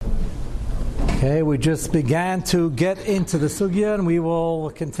Okay, we just began to get into the sugya, and we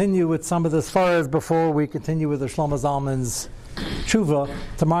will continue with some of the svaras before we continue with the Shlomo Zalman's tshuva.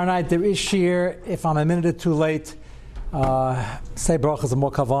 Tomorrow night there is shir. If I'm a minute or too late, say brachas and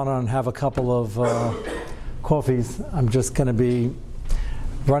more kavana and have a couple of coffees. I'm just going to be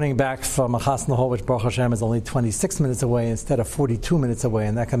running back from a chasna hall, which Baruch Hashem is only 26 minutes away instead of 42 minutes away,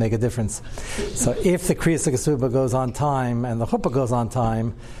 and that can make a difference. So if the Kriyas HaKesuba goes on time and the chuppah goes on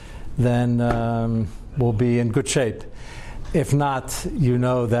time, then we'll be in good shape. If not, you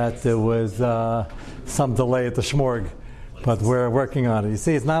know that there was some delay at the shmorg, but we're working on it. You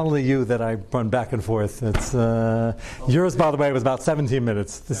see, it's not only you that I run back and forth. It's yours, by the way, was about 17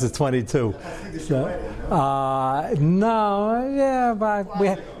 minutes. This is 22. But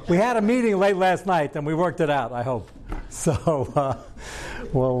we had a meeting late last night and we worked it out, I hope. So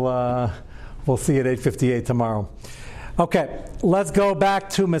we'll see at 8:58 tomorrow. Okay, let's go back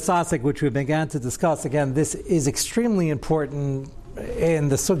to Mesasek, which we began to discuss. Again, this is extremely important in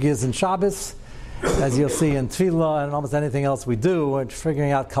the sugyas and Shabbos, as you'll see in Tefillah and almost anything else we do, and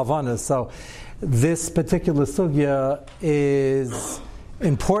figuring out kavanas. So this particular sugya is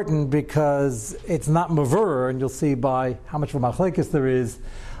important because it's not mavur, and you'll see by how much of a machlekes there is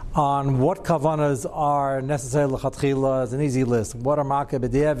on what kavanas are necessary l'chatchila. Is an easy list. What are makeh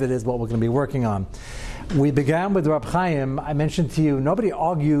b'di'evid is what we're going to be working on. We began with Rab Chaim. I mentioned to you, nobody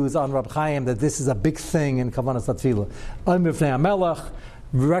argues on Rab Chaim that this is a big thing in kavanas tefillah. Omer b'fnei HaMelech,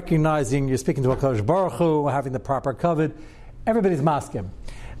 recognizing you're speaking to a Kodesh Baruch Hu, having the proper kavod. Everybody's maskim.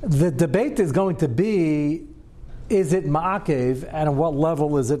 The debate is going to be, is it ma'akev, and at what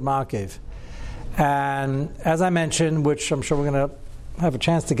level is it ma'akev? And as I mentioned, which I'm sure we're going to have a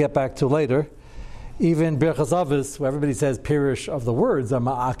chance to get back to later, even Birchas Avos, where everybody says Pirish of the words are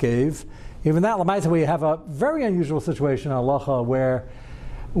ma'akev, even that, Lamaisa, we have a very unusual situation in halacha where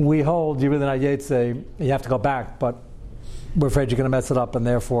we hold, you really not yet say, you have to go back, but we're afraid you're going to mess it up, and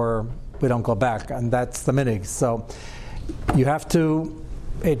therefore we don't go back, and that's the minig. So you have to,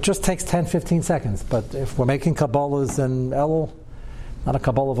 it just takes 10, 15 seconds, but if we're making Kabbalahs and Elul, not a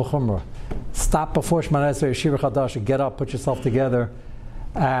Kabbalah of a Chumrah, stop before Shemana Esrei, Shira Chadash, get up, put yourself together,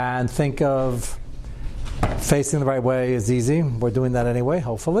 and think of facing the right way is easy. We're doing that anyway,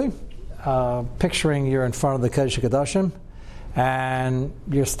 hopefully. Picturing you're in front of the Kodesh HaKadoshim, and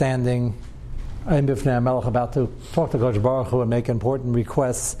you're standing in Bifnei HaMelech about to talk to Kodesh Baruch Hu and make important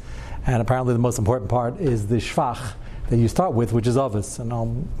requests, and apparently the most important part is the shvach that you start with, which is Avos,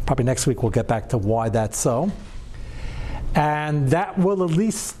 and probably next week we'll get back to why that's so. And that will at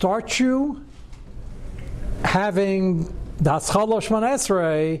least start you having the Haschala Shemana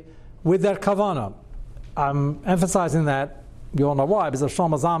Esrei with that kavana. I'm emphasizing that. You all know why, because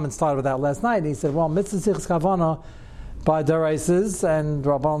Shlomo Zalman started with that last night, and he said, well, mitzvah sichas kavana by deraises and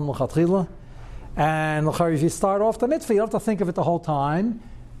rabban l'chatchila, and if you start off the mitzvah, you don't have to think of it the whole time.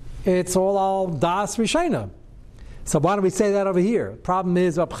 It's all al das rishena. So why don't we say that over here? Problem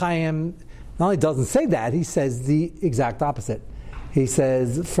is, Rab Chaim not only doesn't say that, he says the exact opposite. He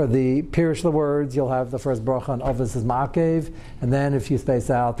says, for the pirish of the words, you'll have the first bracha on Avos is ma'akev, and then if you space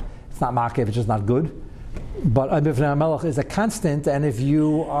out, it's not ma'akev, it's just not good. But Bifnei HaMelech is a constant, and if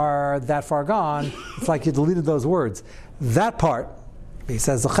you are that far gone, it's like you deleted those words. That part, he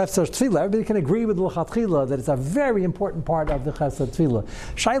says, the Chefzer Tefillah, everybody can agree with the L'chatchila that it's a very important part of the Chefzer Tefillah.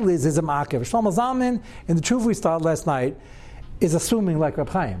 Shaila is a ma'akev. Shlomo Zalman, in the tshuva we started last night, is assuming like Rab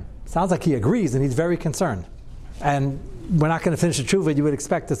Chaim. Sounds like he agrees, and he's very concerned. And we're not going to finish the tshuva. You would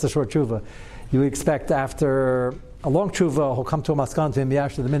expect it's a short tshuva. You would expect after a long tshuva, he'll come to a maskan to him,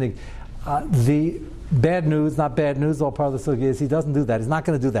 after the minig. The bad news, not bad news, all part of the sugya is he doesn't do that. He's not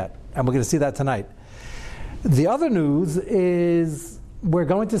going to do that. And we're going to see that tonight. The other news is we're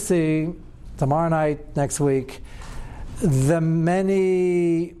going to see tomorrow night, next week, the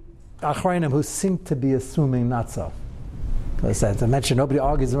many achrayim who seem to be assuming not so. As I mentioned, nobody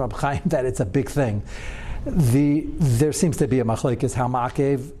argues in Rab Chaim that it's a big thing. There seems to be a machlekes how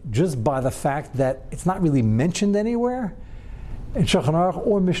ma'akev, just by the fact that it's not really mentioned anywhere in Shulchan Aruch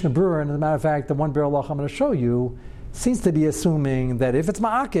or Mishnah Berurah, and as a matter of fact, the one Be'er Halacha I'm going to show you seems to be assuming that if it's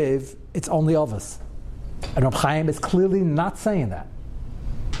ma'akev, it's only Avos. And Rab Chaim is clearly not saying that.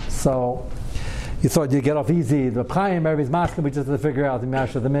 So you thought you'd get off easy. The Rab Chaim, everybody's masking, we just have to figure out the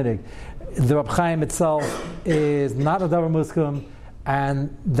Mash of the Minig. The Rab Chaim itself is not a davar muskim,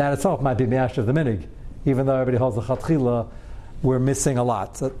 and that itself might be Mash of the Minig. Even though everybody holds the Chatchila, we're missing a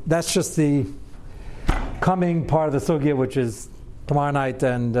lot. So that's just the coming part of the sugya, which is tomorrow night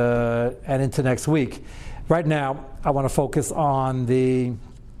and into next week. Right now, I want to focus on the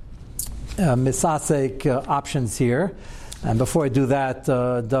misasek options here. And before I do that,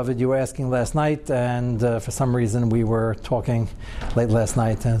 David, you were asking last night, and for some reason we were talking late last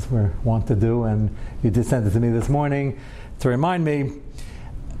night, as we want to do, and you did send it to me this morning to remind me.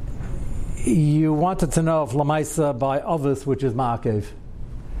 You wanted to know if Lamaisa by Ovis, which is Ma'akev.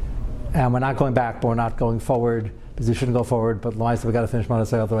 And we're not going back, but we're not going forward, because you shouldn't go forward, but Lamaisa, we've got to finish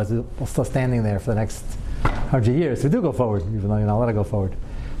Manasai, otherwise we're still standing there for the next 100 years. We do go forward, even though you're not allowed to go forward.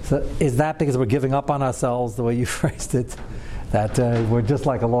 So is that because we're giving up on ourselves, the way you phrased it, that we're just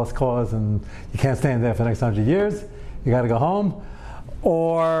like a lost cause and you can't stand there for the next 100 years, you got to go home?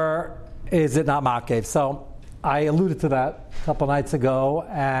 Or is it not Ma'akev? So I alluded to that a couple nights ago,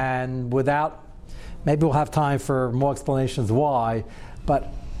 and maybe we'll have time for more explanations why,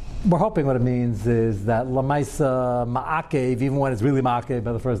 but we're hoping what it means is that Lamaisa Ma'akev, even when it's really Ma'akev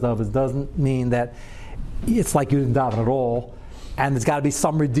by the first Davis, doesn't mean that it's like you didn't daven at all, and there's got to be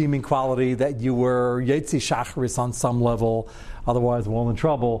some redeeming quality that you were Yetzi Shacharis on some level, otherwise we're all in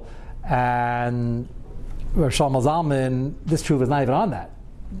trouble. And Rosh Zalman, this truth is not even on that,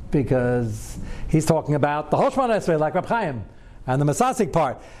 because he's talking about the Hoshman Esrei, like Reb Chaim, and the Masasik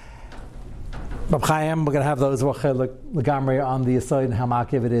part. Reb Chaim, we're going to have those Legamri on the Yesod and how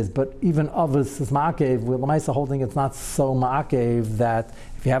Ma'akev it is, but even Avos is Ma'akev, with Lamaisa holding it's not so Ma'akev that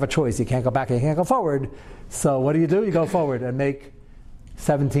if you have a choice, you can't go back and you can't go forward. So what do? You go forward and make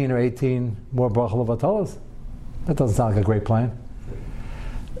 17 or 18 more Bracha Levatolos. That doesn't sound like a great plan.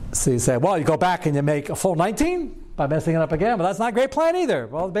 So you say, well, you go back and you make a full 19 by messing it up again, but that's not a great plan either.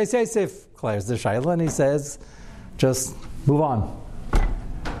 Well, Beis Yosef clears the Shaila and he says, just move on.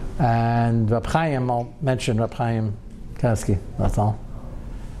 And Reb Chaim, I'll mention Reb Chaim Kasky, that's all.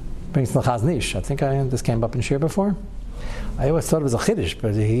 Brings the Chazon Ish. I think this came up in Shir before. I always thought it was a Chiddush,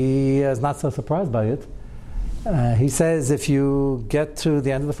 but he is not so surprised by it. He says if you get to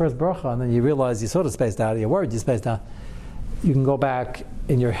the end of the first bracha and then you realize you sort of spaced out, you're worried you spaced out, you can go back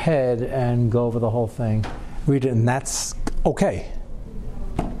in your head and go over the whole thing, read it, and that's okay.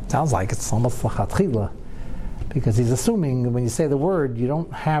 Sounds like it's almost l'chatchila, because he's assuming when you say the word, you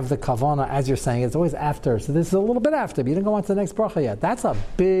don't have the kavana as you're saying, it's always after. So this is a little bit after, but you didn't go on to the next bracha yet. That's a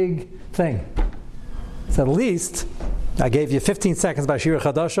big thing. So at least, I gave you 15 seconds by Shira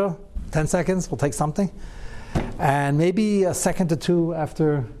Chadasha, 10 seconds, we'll take something. And maybe a second or two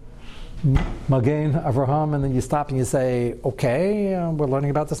after Magen Avraham, and then you stop and you say, okay, we're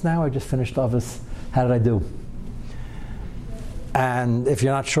learning about this now, I just finished Avos, how did I do? And if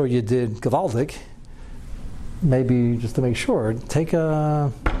you're not sure you did Gavaldik, maybe just to make sure, take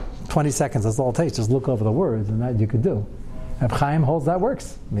 20 seconds, that's all it takes, just look over the words, and that you could do. Reb Chaim holds that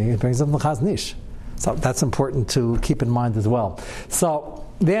works. He brings them the Chazon Ish. So that's important to keep in mind as well. So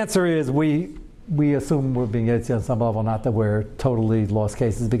the answer is we assume we're being Yetzi on some level, not that we're totally lost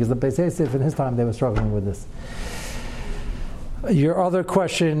cases, because the Beis Yosef in his time they were struggling with this. Your other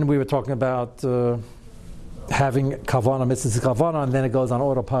question, we were talking about having kavana, mitzvah kavana, and then it goes on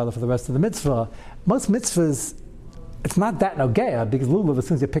autopilot for the rest of the mitzvah. Most mitzvahs, it's not that nogea, because lulav, as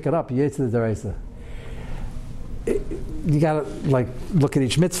soon as you pick it up, you Yetzi the deraisa. You got to look at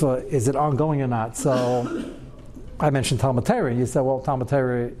each mitzvah. Is it ongoing or not? So I mentioned Talmud Torah. You said, well, Talmud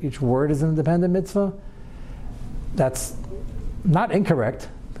Torah, each word is an independent mitzvah. That's not incorrect.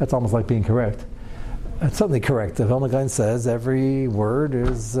 That's almost like being correct. It's certainly correct. The Vilna Gaon says every word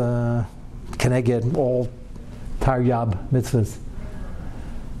is keneged all taryab mitzvahs.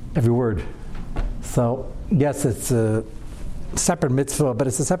 Every word. So yes, it's a separate mitzvah, but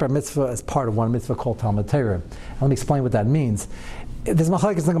it's a separate mitzvah as part of one mitzvah called Talmud Torah. Let me explain what that means. There's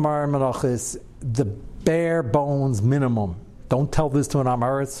machlokes in the Gemara and Menachos, the bare bones minimum. Don't tell this to an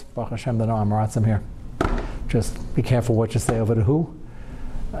Amoritz. Baruch Hashem, there are no Amoritzim here. Just be careful what you say over to who.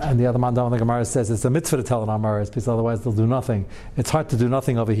 And the other man down in the Gemara says it's a mitzvah to tell an Amoritz, because otherwise they'll do nothing. It's hard to do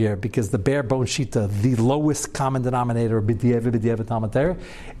nothing over here, because the bare bone shita, the lowest common denominator of b'diavad Talmud Torah,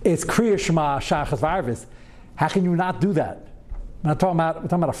 is Kriya Shema Shachas V'Arvis. How can you not do that? We're talking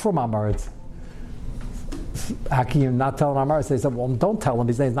about a from Amoritz. How can you not tell an Amoritz? They said, well, don't tell him,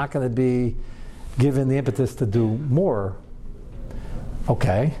 because he's not going to be given the impetus to do more.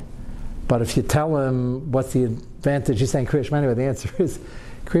 Okay. But if you tell him what's the advantage, he's saying Kriya Shema anyway, the answer is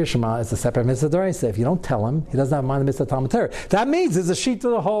Kriya Shema is a separate mitzvah d'oraisa. If you don't tell him, he doesn't have mind the mitzvah Talmud Torah. That means there's a sheet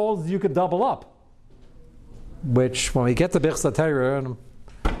of the holes you could double up. Which, when we get to Birchas Torah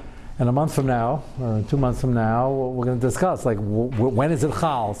in a month from now, or 2 months from now, we're going to discuss, when is it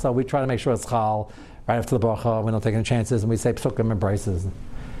chal? So we try to make sure it's chal right after the bracha. We don't take any chances, and we say psukim and braces.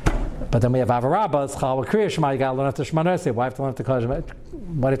 But then we have avarabba, it's chal with Kriya Shema. You got to learn after Shema Nesei. Why have to learn after Kol? Why do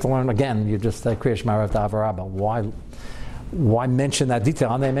you have to learn again? You just say Kriya Shema after avarabba. Why mention that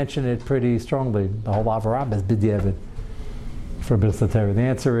detail? And they mention it pretty strongly. The whole avarabba is b'diavad. for Birchas Torah? The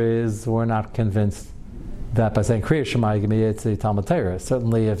answer is we're not convinced that by saying Kriya Shema you can be Yitzei Talmud Torah.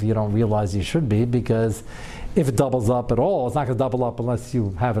 Certainly if you don't realize you should be, because if it doubles up at all, it's not going to double up unless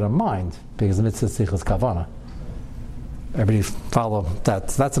you have it in mind, because the mitzvah sichas kavana. Everybody follow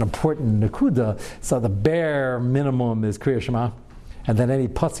that. So that's an important nakuda. So the bare minimum is Kriya Shema, and then any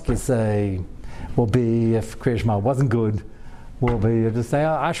pasuk you say will be, if Kriya Shema wasn't good, will be, you just say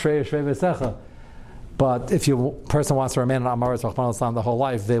Ashrei Ashrei V'Secha. But if a person wants to remain on Amaris Rachman Islam the whole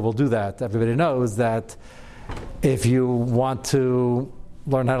life, they will do that. Everybody knows that if you want to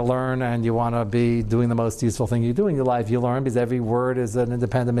learn how to learn and you want to be doing the most useful thing you do in your life, you learn, because every word is an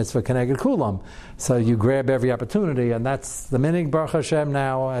independent mitzvah keneged kulam. So you grab every opportunity, and that's the minig Baruch Hashem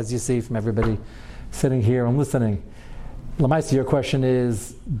now, as you see from everybody sitting here and listening. Lamaisa, your question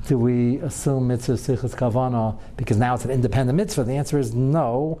is, do we assume mitzvah sichas kavana because now it's an independent mitzvah? The answer is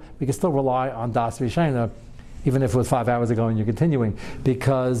no. We can still rely on das v'sheina, even if it was 5 hours ago and you're continuing,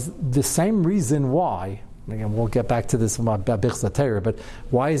 because the same reason why, again, we'll get back to this about Birchas Torah, but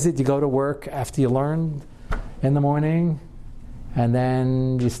why is it you go to work after you learn in the morning, and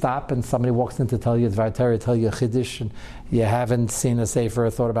then you stop and somebody walks in to tell you Dvar Torah, tell you a Chiddush, and you haven't seen a sefer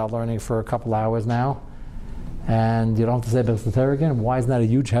or thought about learning for a couple hours now, and you don't have to say Birchas Torah again? Why isn't that a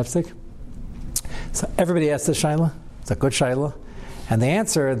huge hefsek? So everybody asks this shaila. It's a good shaila. And the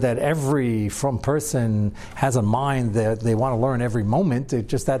answer that every person has in mind that they want to learn every moment, it's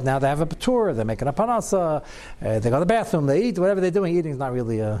just that now they have a patur, they're making a panasa, they go to the bathroom, they eat, whatever they're doing. Eating is not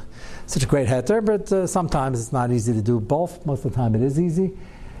really such a great heter, but sometimes it's not easy to do both. Most of the time it is easy.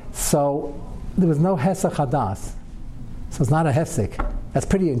 So there was no hesach hadas. So it's not a hefsek. That's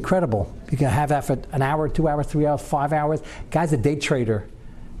pretty incredible. You can have that for an hour, 2 hours, 3 hours, 5 hours. Guy's a day trader.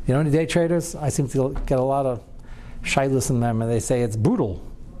 You know any day traders? I seem to get a lot of shaylas in them, and they say it's brutal,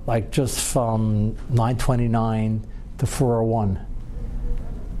 like just from 9:29 to 4:01.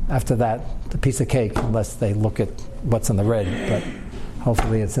 After that, the piece of cake, unless they look at what's in the red, but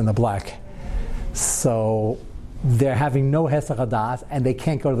hopefully it's in the black. So they're having no hesach hadas, and they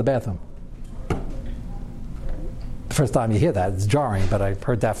can't go to the bathroom. The first time you hear that, it's jarring, but I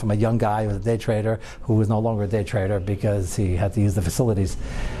heard that from a young guy who was a day trader who was no longer a day trader because he had to use the facilities.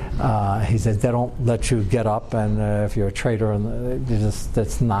 He says they don't let you get up, and if you're a trader,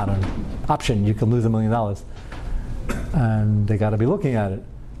 that's not an option. You can lose $1 million, and they got to be looking at it.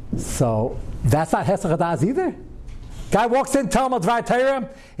 So that's not hesach hadas either. Guy walks in, tell him a Dvar Torah,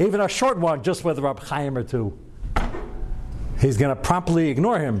 even a short one, just with Rab Chaim or two. He's going to promptly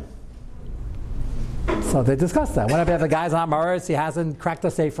ignore him. So they discussed that. Whenever the guy's on Maris, he hasn't cracked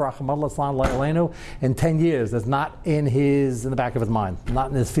a sefer in 10 years. That's not in the back of his mind, not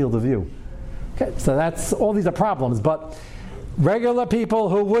in his field of view. Okay, so that's all these are problems. But regular people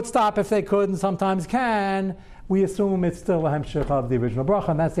who would stop if they could and sometimes can, we assume it's still a hemshech of the original bracha,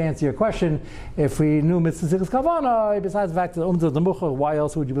 and that's to answer your question. If we knew mitzvah sichas kavana, besides the fact that the mucha, why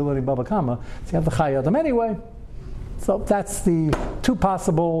else would you be learning baba kama? So you have the Chayei Adam anyway. So that's the two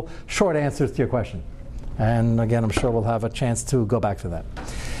possible short answers to your question. And again, I'm sure we'll have a chance to go back to that.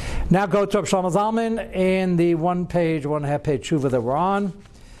 Now go to Reb Shlomo Zalman in the 1.5 page tshuva that we're on.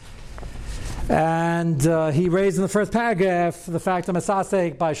 And he raised in the first paragraph the fact that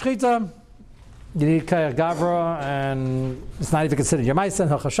Masasek by Shchita, you need Kayach Gavra, and it's not even considered Yamaisa, and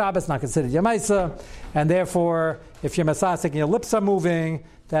Hilchos Shabbos not considered Yamaisa, and therefore, if you're Masasek and your lips are moving,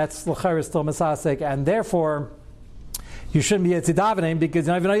 that's L'cher still Masasek, and therefore, you shouldn't be Yetzi davening because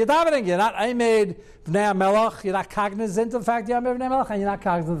you don't even know you're davening. You're not Aymed B'nei HaMelech. You're not cognizant of the fact you're Aymed B'nei HaMelech, and you're not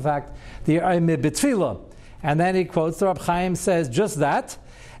cognizant of the fact that you're Aymed B'tfilah. And then he quotes, the Rab Chaim says just that.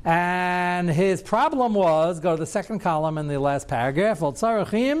 And his problem was, go to the second column in the last paragraph, Vol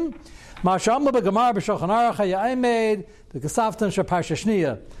Tzarechim, Ma Sha'amlu B'Gemara B'Shulchan Aruch HaYa'aymed B'Kesaftan Sh'Parsha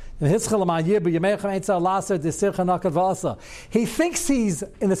Shniya. He thinks he's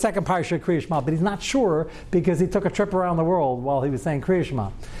in the second parsha of Kriya Shema, but he's not sure because he took a trip around the world while he was saying Kriya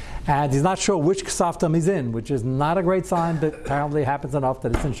Shema. And he's not sure which Ksaftam he's in, which is not a great sign, but apparently happens enough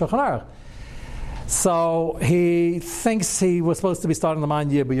that it's in Shulchan Aruch. So he thinks he was supposed to be starting the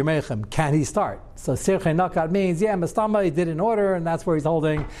Man Yir B'Yemechem. Can he start? So Sirchei Nakat means, Mestama, he did in order, and that's where he's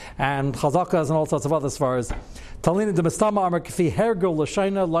holding, and Chazakas and all sorts of other svaras. Talina de Mestama Amar Kfi Hergul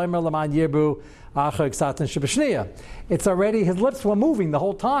L'Shaina Leimer L'man Yirbu Acher Ksatan Shebeshniya. It's already, his lips were moving the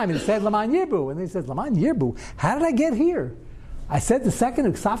whole time, and he said L'man Yirbu, and he says, L'man Yirbu, how did I get here? I said the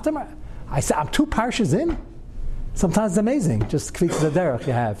second Ksaftam, I said, I'm 2 parshas in? Sometimes it's amazing, just Kvitz the derech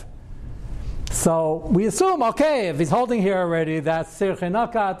you have. So we assume, okay, if he's holding here already, that's Sirchei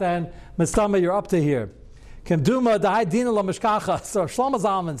Nakat, and Mestama, you're up to here. Kemduma Dahai Dina Lo Mishkacha. So Shlomo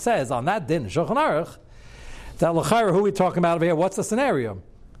Zalman says on that din, Shulchan Aruch, That l'chayra, who are we talking about over here? What's the scenario?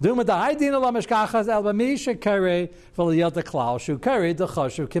 It's a great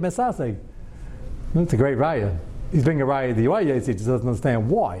raya. He's bringing a raya the UI, he just doesn't understand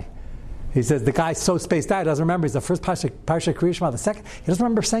why. He says the guy's so spaced out, he doesn't remember. He's the first Parsha Kriya Shema, the second. He doesn't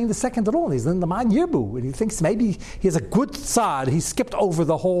remember saying the second at all. He's in the Man Yirbu, and he thinks maybe he has a good sod. He skipped over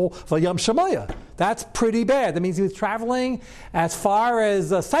the whole Vayam Shemaya. That's pretty bad. That means he was traveling as far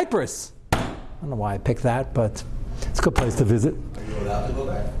as Cyprus. I don't know why I picked that, but it's a good place to visit. Are you allowed to go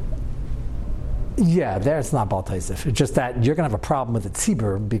back? Yeah, there it's not Baal Taisif. It's just that you're going to have a problem with the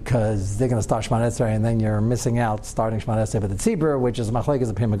tzibur because they're going to start Shemana Esrei and then you're missing out starting Shemana Esrei with the tzibur, which is Machlekes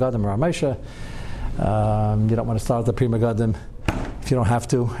the Pri Megadim or Ramesha. You don't want to start the Pri Megadim if you don't have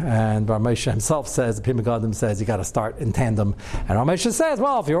to. And Ramesha himself says, the Pri Megadim says you got to start in tandem. And Ramesha says,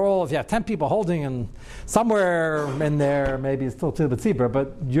 well, if you have 10 people holding and somewhere in there maybe it's still two the tzibur,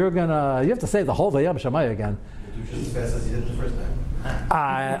 but you have to say the whole Vayam Shemaya again. You do just as fast as you did the first time.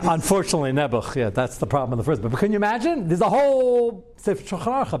 Unfortunately, Nebuch, yeah, that's the problem in the first. But can you imagine? There's a whole Sefer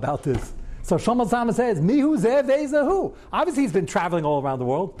Shulchan Aruch about this. So Shlomo Zalman says, "Mihu zev ve'ezahu." Obviously, he's been traveling all around the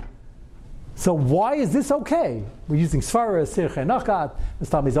world. So why is this okay? We're using Sfara, Sirche Nakat.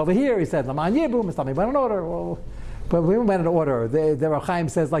 Mistami's over here. He said, "Laman Yebu." Mistami went in order. Well, but we went in order. The Rav Chaim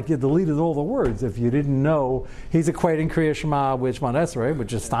says like you deleted all the words if you didn't know. He's equating Kriya Shema with Shemana Esrei,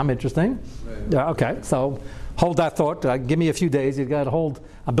 which is stam interesting. Right. Yeah, okay, so. Hold that thought. Give me a few days. You've got to hold.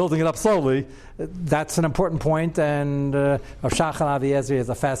 I'm building it up slowly. That's an important point. And Rav Shachan Avi Ezri has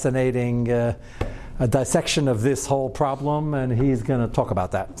a fascinating a dissection of this whole problem, and he's going to talk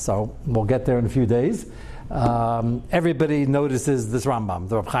about that. So we'll get there in a few days. Everybody notices this Rambam.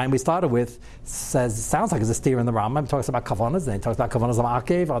 The Rav Chaim we started with sounds like it's a steer in the Rambam. He talks about kavanas, then he talks about kavanas of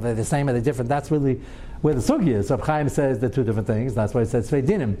Akev. Are they the same? Are they different? That's really where the sugi is. So Rav Chaim says they're two different things. That's why he says Svei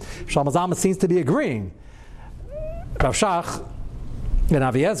Dinim. Shlomo Zalman seems to be agreeing. Rav Shach and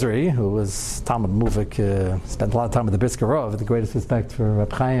Avi Ezri, who was Talmud Muvik, spent a lot of time with the Brisker Rav, with the greatest respect for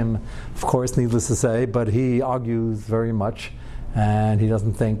Reb Chaim, of course, needless to say, but he argues very much, and he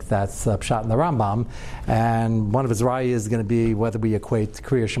doesn't think that's pshat in the Rambam. And one of his raya is going to be whether we equate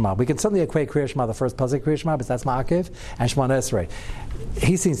Kriya Shema. We can certainly equate Kriya Shema, the first pasuk Kriya Shema, but that's Ma'akev, and Shemana Esrei.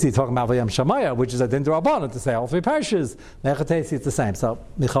 He seems to be talking about Vayam Shemaya, which is a din d'Rabbanan to say all three parshas. Mechatesi, it's the same. So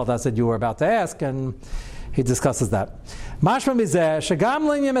Michal, that's what you were about to ask, and he discusses that. Mashma mizeh shagam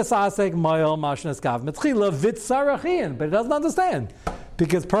linyam esasek mayol mashnas gav mitchila vitzarachin, but he doesn't understand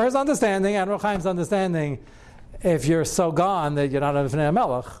because per his understanding and Rav Chaim's understanding, if you're so gone that you're not a Vnei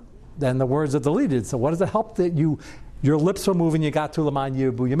Melech, then the words are deleted. So what does it help that your lips are moving? You got to Laman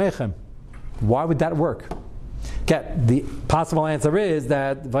Yirbu Yemechem. Why would that work? The possible answer is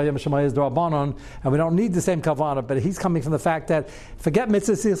that Vayam Shemaya is D'Rabbanan, and we don't need the same kavana. But he's coming from the fact that forget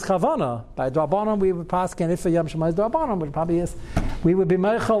mitzvah is kavana. By D'Rabbanan we would pass, and if Vayam Shemaya is D'Rabbanan, which probably is, we would be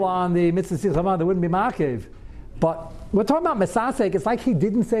meichel on the mitzvah is kavana. There wouldn't be ma'akev. But we're talking about mesasek. It's like he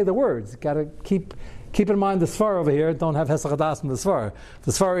didn't say the words. Got to keep in mind the svar over here. Don't have hesach hadas in the svar.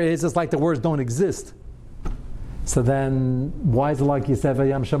 The svar is just like the words don't exist. So then, why is it like you said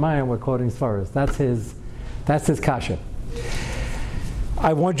Vayam Shemaya and we're quoting svaras? That's his kasha.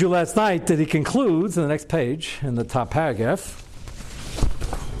 I warned you last night that he concludes in the next page, in the top paragraph.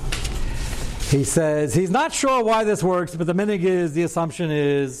 He says he's not sure why this works, but the assumption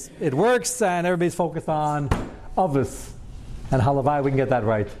is it works, and everybody's focused on Avos and halavai. We can get that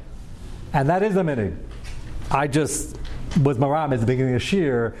right, and that is the minig. I just with Maram at the beginning of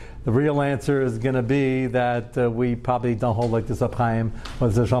Shir, the real answer is going to be that we probably don't hold like this Reb Chaim or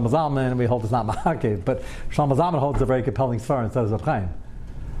this Shlomo Zalman, we hold it's not Ma'akev, but Shlomo Zalman holds a very compelling svar instead of Reb Chaim.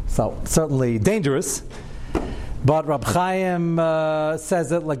 So certainly dangerous, but Reb Chaim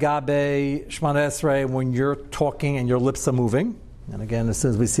says it Lagabe Shemana Esrei when you're talking and your lips are moving. And again, as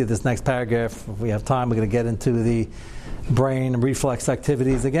soon as we see this next paragraph, if we have time, we're going to get into the brain reflex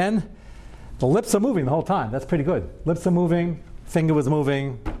activities again. The lips are moving the whole time. That's pretty good. Lips are moving, finger was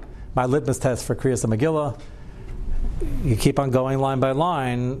moving. My litmus test for Kriyas Megillah. You keep on going line by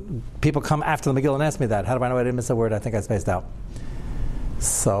line. People come after the Megillah and ask me that. How do I know I didn't miss a word? I think I spaced out.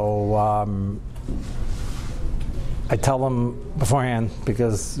 So I tell them beforehand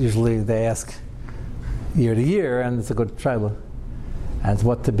because usually they ask year to year, and it's a good trailer. And it's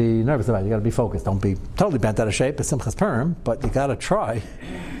what to be nervous about. You got to be focused. Don't be totally bent out of shape. It's Simchas Purim, but you got to try.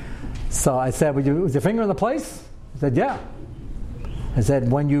 So I said, was your finger in the place? He said, yeah. I said,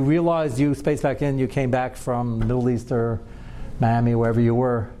 when you realized you spaced back in, you came back from the Middle East or Miami, wherever you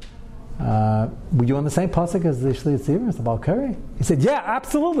were you on the same pasuk as the Shli Tzivos, the Balkari? He said, yeah,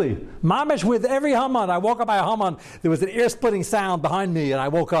 absolutely. Mamish with every Haman. I woke up by a Haman. There was an ear-splitting sound behind me, and I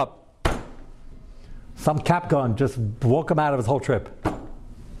woke up. some cap gun just broke him out of his whole trip.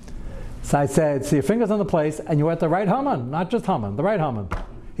 So I said, so your finger's on the place, and you were at the right Haman, not just Haman, the right Haman.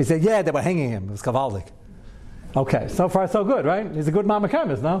 He said, yeah, they were hanging him. It was kavaldik. Okay, so far so good, right? He's a good mama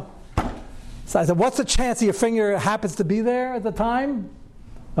chemist, no? So I said, what's the chance that your finger happens to be there at the time?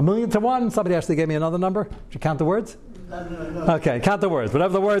 1,000,000 to 1. Somebody actually gave me another number. Did you count the words? No. Okay, count the words.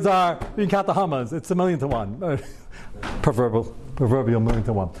 Whatever the words are, you can count the Hamans. It's 1,000,000 to 1. Proverbial 1,000,000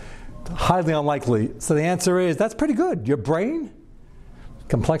 to 1. Highly unlikely. So the answer is, that's pretty good. Your brain,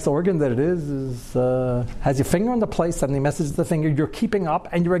 complex organ that it is has your finger on the place, sending messages to the finger. You're keeping up,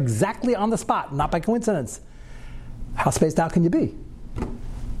 and you're exactly on the spot, not by coincidence. How spaced out can you be?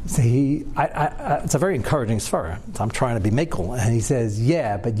 See, it's a very encouraging svara. I'm trying to be makel, and he says,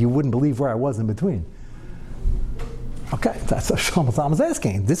 yeah, but you wouldn't believe where I was in between. Okay, that's what Shlomo Zalman is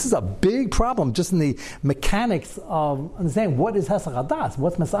asking. This is a big problem just in the mechanics of understanding what is Hesach Hadas,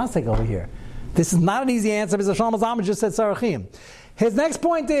 what's Mesasek over here. This is not an easy answer because Shlomo Zalman just said Sarachim. His next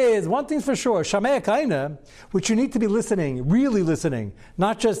point is, one thing's for sure, Shamei Kaina, which you need to be listening, really listening,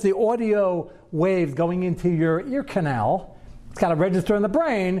 not just the audio waves going into your ear canal. It's got to register in the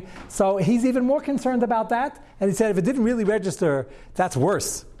brain. So he's even more concerned about that. And he said if it didn't really register, that's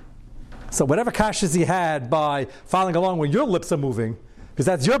worse. So whatever kashas he had by following along when your lips are moving, because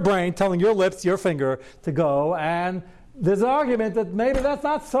that's your brain telling your lips, your finger to go, and there's an argument that maybe that's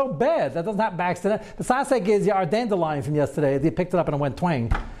not so bad. That doesn't happen by accident. The sasek is your dandelion from yesterday. They picked it up and it went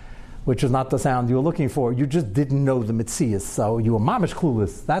twang, which is not the sound you were looking for. You just didn't know the mitzias, so you were mamish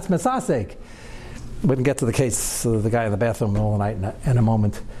clueless. That's misasek. We can get to the case of the guy in the bathroom all night in a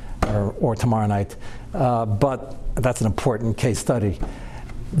moment, or tomorrow night. But that's an important case study.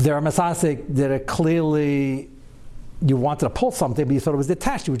 There are masasik that are clearly, you wanted to pull something, but you thought it was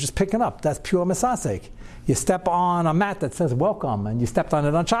detached. You were just picking up. That's pure masasik. You step on a mat that says welcome, and you stepped on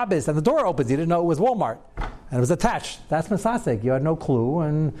it on Shabbos, and the door opens. You didn't know it was Walmart, and it was attached. That's masasik. You had no clue,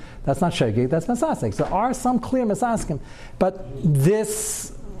 and that's not shegig. That's masasik. So there are some clear masasikim, but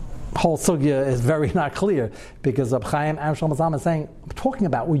this whole sugya is very not clear because Reb Chaim and Shlomo Zalman is saying, I'm talking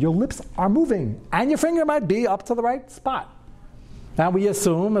about where your lips are moving and your finger might be up to the right spot. Now we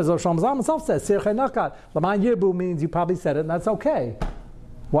assume, as Shlomo Zalman himself says, Sirchei Nakat, Laman Yirbu means you probably said it and that's okay.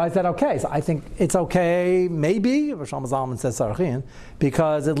 Why is that okay? So I think it's okay, maybe, Shlomo Zalman says Sarachin,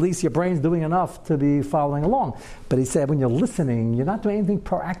 because at least your brain's doing enough to be following along. But he said when you're listening, you're not doing anything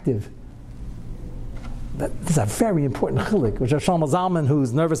proactive. This is a very important chilik, which Shlomo Zalman,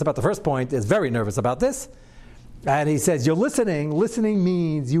 who's nervous about the first point, is very nervous about this. And he says, you're listening. Listening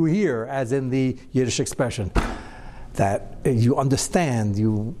means you hear, as in the Yiddish expression, that you understand.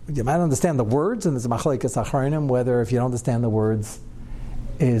 You might understand the words, and there's a machlekes achronim, whether if you don't understand the words,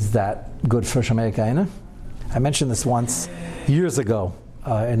 is that good for Shamei Kaina? I mentioned this once, years ago,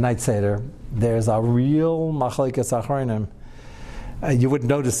 in Night Seder. There's a real machlekes achronim. You wouldn't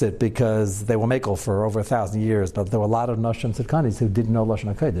notice it because they were makel for over 1,000 years, but there were a lot of Nashim Tzidkanis who didn't know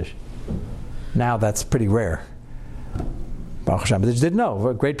Lashon HaKodesh. Now that's pretty rare. Baruch Hashem, but they just didn't know.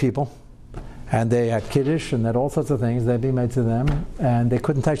 We're great people. And they had Kiddush and had all sorts of things that be made to them, and they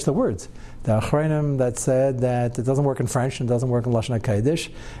couldn't touch the words. The Achronim that said that it doesn't work in French and doesn't work in Lashon HaKodesh,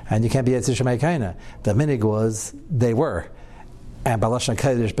 and you can't be Yetzir Shemei Kaina. The minig was, they were. And by Lashon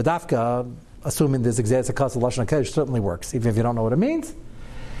HaKodesh, B'dafka, assuming there's exercise of Lashon HaKodesh certainly works, even if you don't know what it means.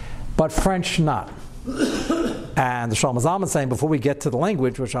 But French, not. And the Shlomo Zalman saying, before we get to the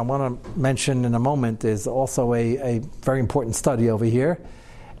language, which I want to mention in a moment, is also a very important study over here.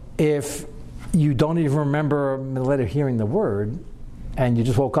 If you don't even remember later hearing the word, and you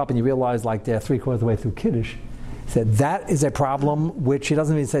just woke up and you realize like they're 3/4 of the way through Kiddush, he said that is a problem which he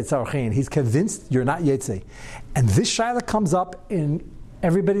doesn't even say tzarachin. He's convinced you're not Yetzei. And this shaila comes up in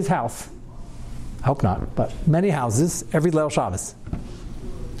everybody's house. I hope not, but many houses, every Leil Shabbos.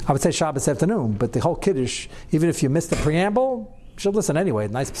 I would say Shabbos afternoon, but the whole Kiddush, even if you missed the preamble, you should listen anyway.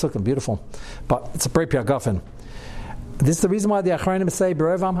 Nice psukim, beautiful. But it's a Brei Piagafen. This is the reason why the Achronim say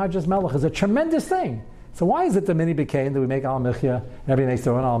Berev Am Hajjaz Melech is a tremendous thing. So why is it the mini became that we make Al Michya, and everybody makes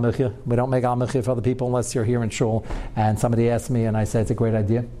their own Al Michya? We don't make Al Michya for other people unless you're here in Shul, and somebody asks me and I say it's a great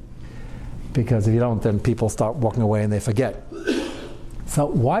idea. Because if you don't, then people start walking away and they forget. So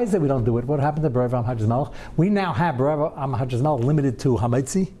why is it we don't do it? What happened to Berev Am Hajjaz Melech? We now have Berev Am Hajjaz Melech limited to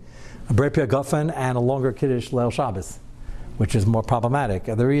Hamaitzi, a Brei Piagafen, and a longer Kiddush Leil Shabbos, which is more problematic.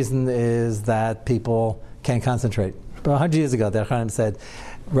 The reason is that people can't concentrate. But 100 years ago, the Achronim said,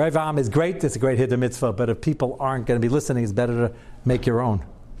 Rev Am is great, it's a great hiddur mitzvah, but if people aren't going to be listening, it's better to make your own.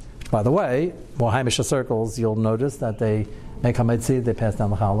 By the way, more Hamisha circles, you'll notice that they make Hametzi, they pass down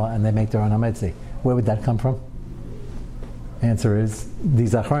the challah, and they make their own Hametzi. Where would that come from? Answer is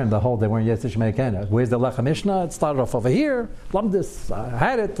these Achronim, the whole they weren't Yetzer Shemei. Where's the Lechem Mishnah? It started off over here. Lumdis, I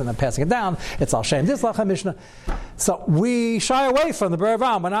had it, and I'm passing it down. It's Al Shem this Lechem Mishnah. So we shy away from the B'er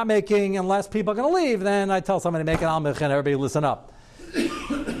Ram. We're not making, unless people are going to leave, then I tell somebody to make an Almich and everybody listen up.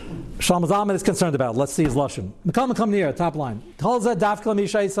 Shlomo Zalman is concerned about it. Let's see his Lashon. Come near, top line. At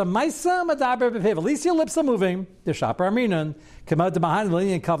least your lips are moving. The Shapar Aminan. Kamad Mahan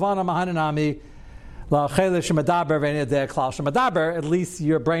and Kavana Mahananami. At least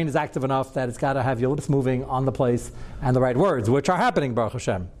your brain is active enough that it's got to have your lips moving on the place and the right words, which are happening, Baruch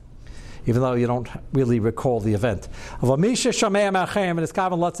Hashem, even though you don't really recall the event. If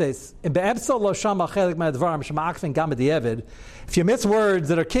you miss words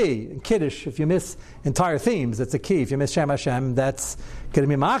that are key, in Kiddush, if you miss entire themes, that's a key. If you miss Shem Hashem, that's going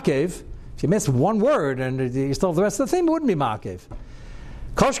to be ma'akev. If you miss one word and you still have the rest of the theme, it wouldn't be ma'akev.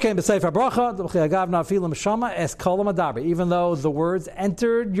 Even though the words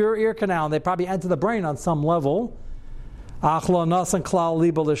entered your ear canal, and they probably entered the brain on some level. He alludes to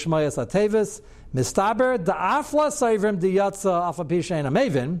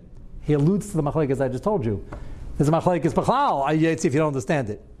the machlekes I just told you. There's a machlekes b'chlal, if you don't understand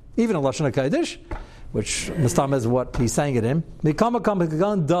it. Even in Lashon HaKodesh, which Mistam is what he's saying it in.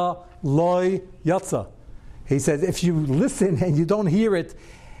 He says, if you listen and you don't hear it,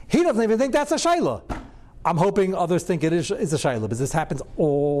 he doesn't even think that's a shayla. I'm hoping others think it is a shayla, because this happens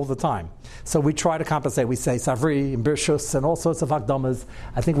all the time. So we try to compensate. We say savri and birshus and all sorts of hakdamas.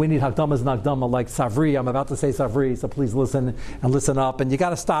 I think we need hakdamas and hakdama like savri. I'm about to say savri, so please listen and listen up. And you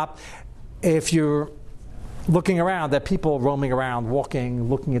got to stop if you're looking around. There are people roaming around, walking,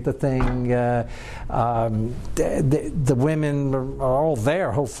 looking at the thing. The women are all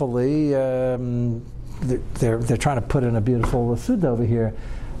there, hopefully. They're trying to put in a beautiful suda over here.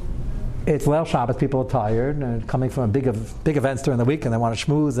 It's Leil Shabbos, people are tired and coming from big events during the week and they want to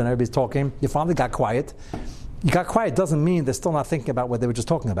schmooze and everybody's talking. You finally got quiet. You got quiet doesn't mean they're still not thinking about what they were just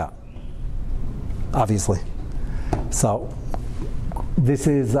talking about. Obviously. So this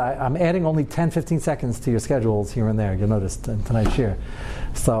is, I'm adding only 10-15 seconds to your schedules here and there, you'll notice in tonight's share.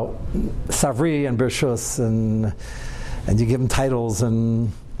 So Savri and Birshus and you give them titles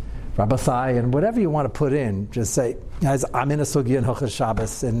and Rabbasai and whatever you want to put in, just say, guys, I'm in a sugya in Hilchos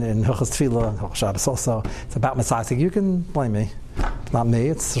Shabbos, in Hilchos Tefillah, and Hilchos Shabbos also. It's about Messiah. You can blame me. It's not me.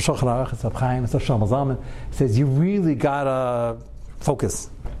 It's Shulchan Aruch, it's Reb Chaim, it's Shlomo Zalman. It says, you really got to focus.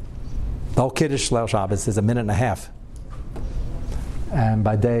 The whole Kiddush Leil Shabbos is a minute and a half. And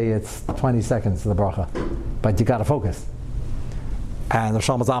by day, it's 20 seconds to the bracha. But you got to focus. And the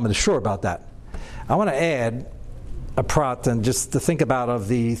Shlomo Zalman is sure about that. I want to add a prat, and just to think about of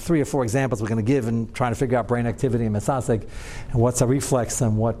the 3 or 4 examples we're going to give and trying to figure out brain activity and mesasek, and what's a reflex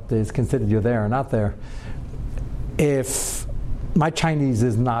and what is considered you're there or not there. If my Chinese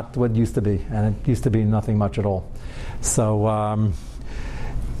is not what it used to be, and it used to be nothing much at all. So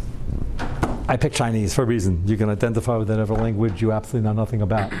I picked Chinese for a reason. You can identify with whatever language you absolutely know nothing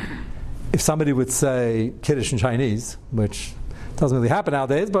about. If somebody would say Kiddush in Chinese, which doesn't really happen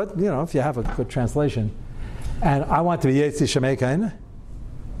nowadays, but if you have a good translation, and I want to be Yetzi Shemei,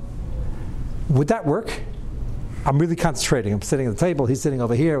 would that work? I'm really concentrating. I'm sitting at the table, he's sitting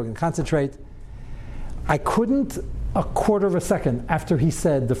over here, we can concentrate. I couldn't, a quarter of a second after he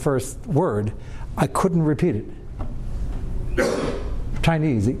said the first word, I couldn't repeat it.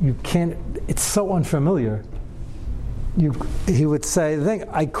 Chinese, you can't, it's so unfamiliar. He would say the thing,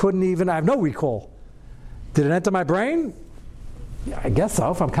 I have no recall. Did it enter my brain? Yeah, I guess so,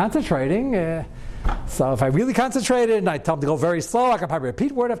 if I'm concentrating. So if I really concentrated and I tell them to go very slow, I could probably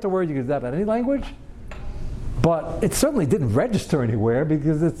repeat word after word. You can do that about any language. But it certainly didn't register anywhere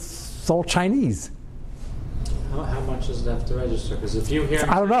because it's all Chinese. How much does it have to register? Because if you hear...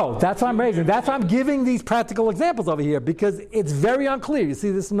 I don't know. That's why I'm raising. That's why I'm giving these practical examples over here, because it's very unclear. You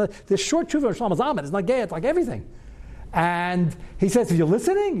see, this short tshuva of Shlomo Zalman is not gay. It's like everything. And he says, if you're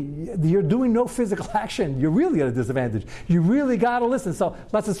listening, you're doing no physical action. You're really at a disadvantage. You really got to listen. So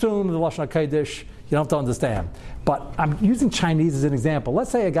let's assume the Lashon HaKodesh, you don't have to understand. But I'm using Chinese as an example.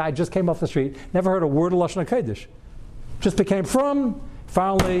 Let's say a guy just came off the street, never heard a word of Lashon HaKodesh. Just became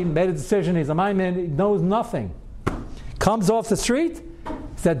finally made a decision, he's a Maimon, he knows nothing. Comes off the street,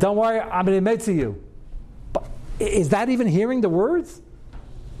 said, don't worry, I'm going to to you. But is that even hearing the words?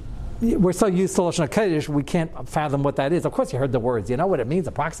 We're so used to Lashon HaKodesh, we can't fathom what that is. Of course you heard the words, you know what it means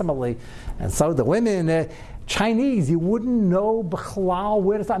approximately. And so the women, Chinese, you wouldn't know b'chlal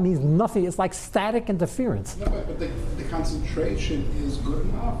where it means nothing. It's like static interference. No, but the concentration is good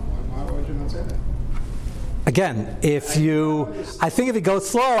enough. Why would you not say that? Again, I think if it goes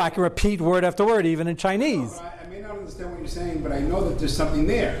slow, I can repeat word after word, even in Chinese. No, I may not understand what you're saying, but I know that there's something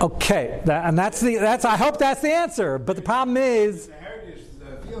there. Okay, I hope that's the answer. But the problem is, The heritage,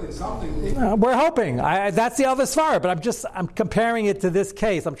 the feeling, something. we're hoping. That's the other svara, but I'm comparing it to this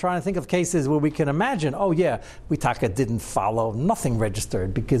case. I'm trying to think of cases where we can imagine, oh yeah, Witaka didn't follow, nothing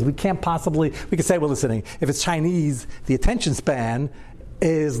registered, because we can't possibly, we could say we're listening. If it's Chinese, the attention span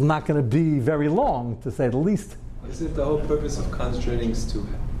is not going to be very long, to say the least. Isn't the whole purpose of concentrating is to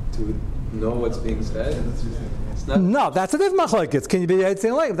know what's being said? It's not. No, that's a different machlokes. Can you be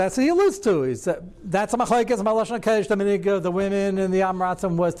eitzing like that's what he alludes to? That's a machlokes. Malashon Kodesh, the minig of the women in the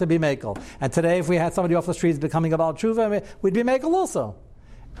Amratzim was to be makel. And today, if we had somebody off the streets becoming a Baal Tshuva, we'd be makel also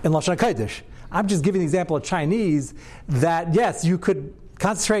in Lashon Kodesh. I'm just giving the example of Chinese that yes, you could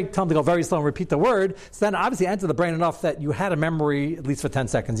concentrate, tell them to go very slow and repeat the word. So then, obviously, enter the brain enough that you had a memory at least for 10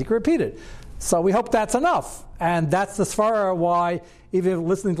 seconds. You can repeat it. So we hope that's enough. And that's the svara why, even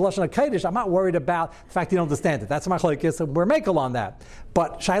listening to Lashon HaKodesh, I'm not worried about the fact you don't understand it. That's my machlokes, and we're makel on that.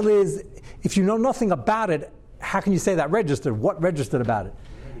 But Shaila is, if you know nothing about it, how can you say that registered? What registered about it?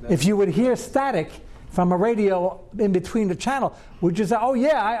 If you would hear static from a radio in between the channel, would you say, oh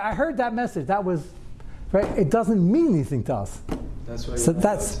yeah, I heard that message. That was, right? It doesn't mean anything to us. That's why So you're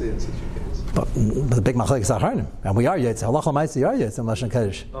that's- not in such a case. But the big machlokes are harnim, and we are yetz. Allah Almighty are yetz in Lashon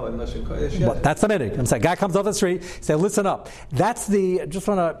Kodesh. Oh, in Lashon Kodesh, yeah. But that's the minig. I'm saying, guy comes off the street, say, listen up. That's the. Just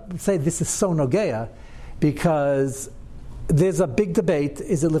want to say this is so nogeya, because there's a big debate.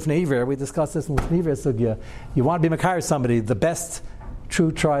 Is it lifnei iver? We discussed this in lifnei iver sugya. You want to be makar somebody, the best,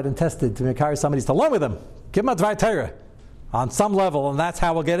 true, tried, and tested to makar somebody is to learn with them. Give them a dvar Torah on some level, and that's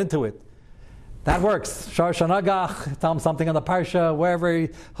how we'll get into it. That works. Shar Shanagach, tell them something on the parsha, wherever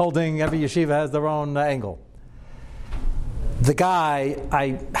holding, every yeshiva has their own angle. The guy,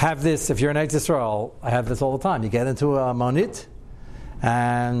 I have this, if you're in Eretz Yisrael, I have this all the time. You get into a monit,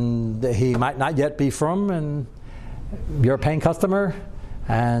 and he might not yet be from, and you're a paying customer,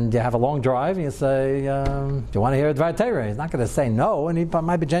 and you have a long drive, and you say, do you want to hear a Dvar Torah? He's not going to say no, and he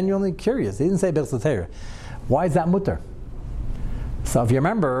might be genuinely curious. He didn't say Birchas Torah. Why is that mutter? So if you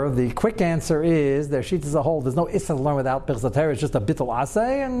remember, the quick answer is their sheet as a whole. There's no issa to learn without Birchas Torah. It's just a bittul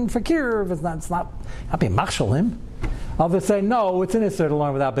asay, and for kirv, it's not being machshel him. Others say no, it's an issa to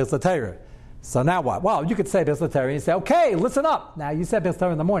learn without Birchas Torah. So now what? Well, you could say Birchas Torah and you say, okay, listen up. Now you said Birchas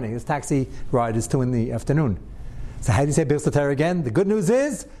Torah in the morning. This taxi ride is 2 in the afternoon. So how do you say Birchas Torah again? The good news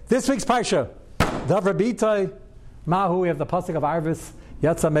is this week's parsha, Davra B'itay Mahu. We have the pasuk of Arvis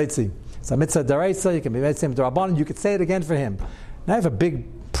Yatsa Meitzi. So mitzvah deraisa, you can be Meitzim D'Rabbanan. You could say it again for him. Now I have a big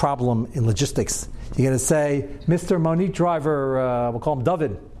problem in logistics. You're going to say, Mr. Monique driver, we'll call him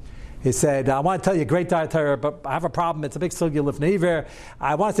David. He said, I want to tell you a great diet Torah, but I have a problem. It's a big sugya lifnei iver.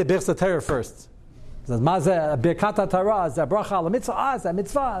 I want to say Birchas Torah first. He says, Mazeh Birkat Torah, Zeh bracha al mitzvah, Zeh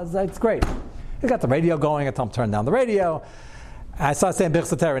mitzvah. It's great. He got the radio going. I told him to turn down the radio. I started saying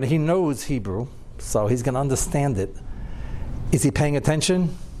Birchas Torah, and he knows Hebrew, so he's going to understand it. Is he paying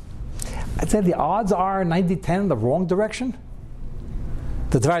attention? I'd say the odds are 90-10 in the wrong direction.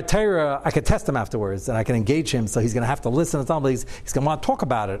 The Dvar Torah, I could test him afterwards, and I can engage him, so he's going to have to listen to somebody. He's going to want to talk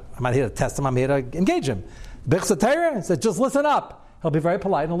about it. I'm not here to test him, I'm here to engage him. Birchas Torah, he said, just listen up. He'll be very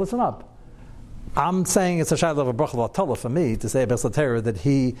polite and listen up. I'm saying it's a shayla of a bracha v'atala for me to say a Birchas Torah that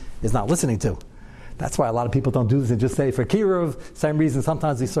he is not listening to. That's why a lot of people don't do this and just say for kiruv. Same reason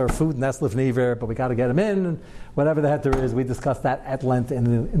sometimes we serve food and that's lifnei iver, but we got to get him in. And whatever the heter is, we discussed that at length in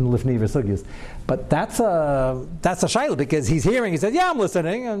the lifnei iver sugyas. But that's a shayla because he's hearing. He said, "Yeah, I'm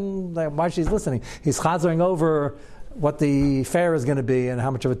listening," and why she's listening? He's chazering over what the fare is going to be and how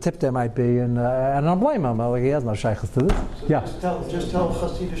much of a tip there might be, and I don't blame him. Like, he has no shaykhs to this. So Yeah. Just tell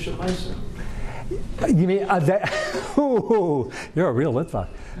Chassidus Shemaisa. You mean you're a real litvak?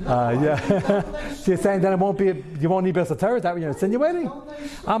 Yeah. So you're saying that you won't need Birchas Torah? Is that what you're insinuating?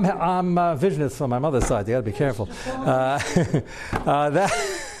 I'm a visionist from my mother's side. You got to be careful.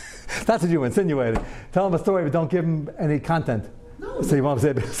 That's what you insinuated. Tell him a story, but don't give him any content. No. So you won't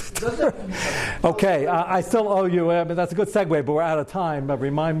say Birchas Torah. Okay, I still owe you. But that's a good segue, but we're out of time.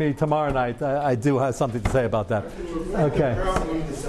 Remind me tomorrow night. I do have something to say about that. Okay.